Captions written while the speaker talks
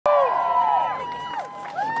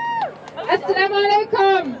Assalamu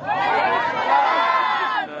alaikum.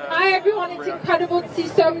 Hi everyone, it's incredible to see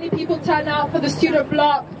so many people turn out for the student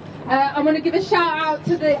bloc. I want to give a shout out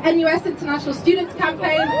to the NUS International Students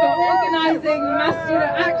Campaign for organising the mass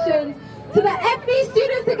student actions, to the FE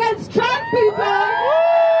Students Against Trump people,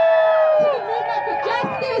 to the Movement for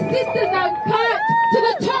Justice, Sisters Uncut, to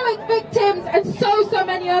the TOEIC victims, and so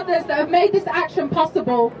many others that have made this action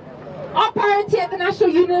possible. Our priority at the National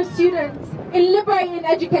Union of Students in liberating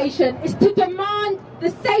education is to demand the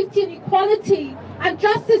safety and equality and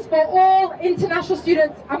justice for all international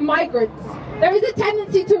students and migrants. There is a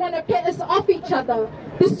tendency to want to pit us off each other.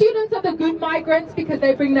 The students are the good migrants because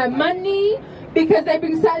they bring their money, because they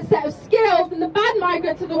bring a certain set of skills, and the bad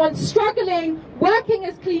migrants are the ones struggling, working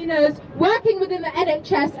as cleaners, working within the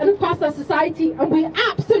NHS and across our society, and we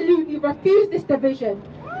absolutely refuse this division.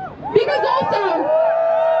 Because also,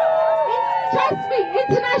 trust me,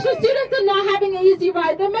 international students are not having an easy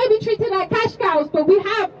ride. They may be treated like cash cows, but we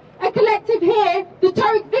have a collective here, the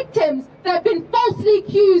TOEIC victims, that have been falsely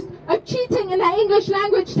accused of cheating in their English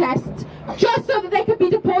language tests just so that they could be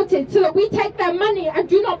deported, so that we take their money and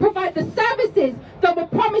do not provide the services that were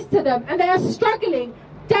promised to them, and they are struggling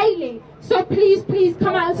daily. So please, please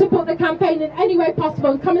come out and support the campaign in any way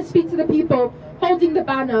possible and come and speak to the people holding the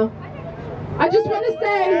banner. I just want to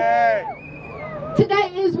say,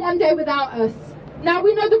 today is one day without us. Now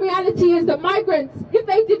we know the reality is that migrants, if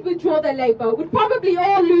they did withdraw their labour, would probably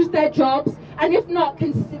all lose their jobs, and if not,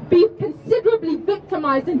 be considerably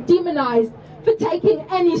victimised and demonised for taking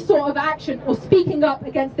any sort of action or speaking up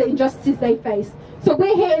against the injustices they face. So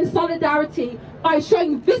we're here in solidarity by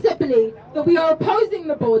showing visibly that we are opposing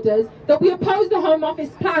the borders, that we oppose the Home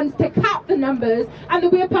Office plans to cap the numbers, and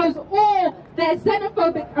that we oppose all their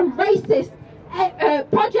xenophobic and racist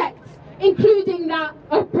projects, including that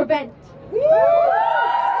of Prevent.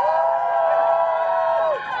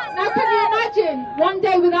 Now can you imagine one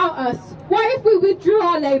day without us? What if we withdrew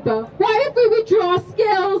our labour? What if we withdrew our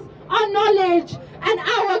skills, our knowledge and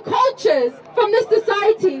our cultures from this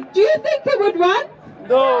society? Do you think it would run?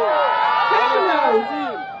 No. Hell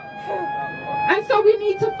no. And so we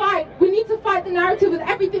need to fight. We need to fight the narrative with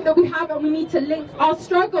everything that we have, and we need to link our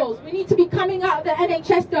struggles. We need to be coming out of the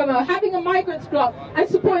NHS demo, having a migrants bloc, and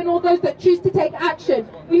supporting all those that choose to take action.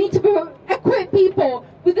 We need to equip people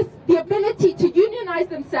with the ability to unionise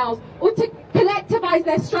themselves or to collectivise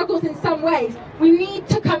their struggles in some ways. We need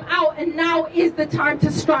to come out, and now is the time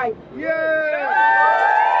to strike. Yeah.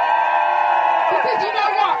 Because you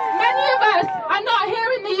know what? Many of us are not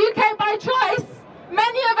here in the UK by choice.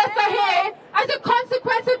 Many of us are here as a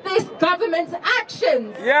consequence of this government's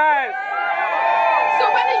actions. Yes. So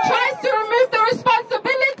when it tries to remove the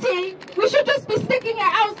responsibility, we should just be sticking it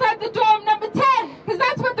outside the door of number 10, because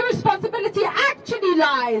that's where the responsibility actually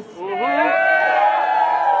lies.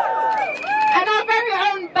 And our very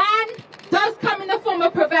own ban does come in the form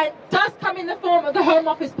of Prevent, does come in the form of the Home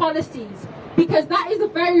Office policies, because that is a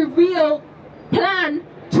very real plan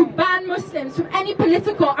to ban Muslims from any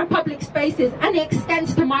political and public spaces, and it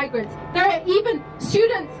extends to migrants. There are even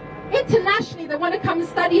students internationally that want to come and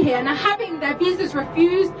study here and are having their visas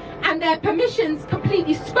refused and their permissions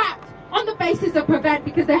completely scrapped on the basis of Prevent,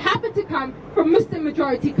 because they happen to come from Muslim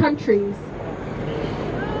majority countries.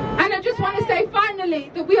 And I just want to say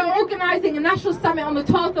finally that we are organising a national summit on the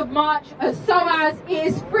 12th of March at SOAS. It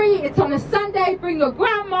is free, it's on a Sunday. Bring your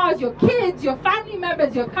grandmas, your kids, your family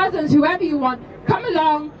members, your cousins, whoever you want. Come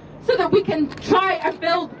along so that we can try and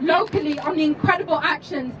build locally on the incredible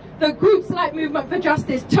actions that groups like Movement for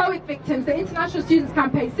Justice, TOEIC victims, the International Students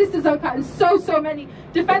Campaign, Sisters Uncut, and so many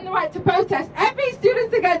defend the right to protest. Every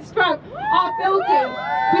Students Against Trump are building.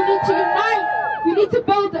 We need to unite. We need to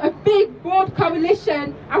build a big, broad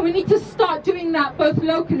coalition, and we need to start doing that both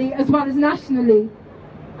locally as well as nationally.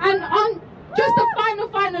 And on just a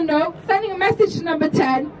final note, sending a message to number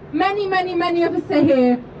 10, many of us are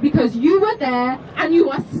here because you were there and you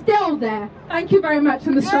are still there. Thank you very much,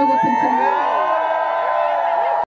 and the struggle continues.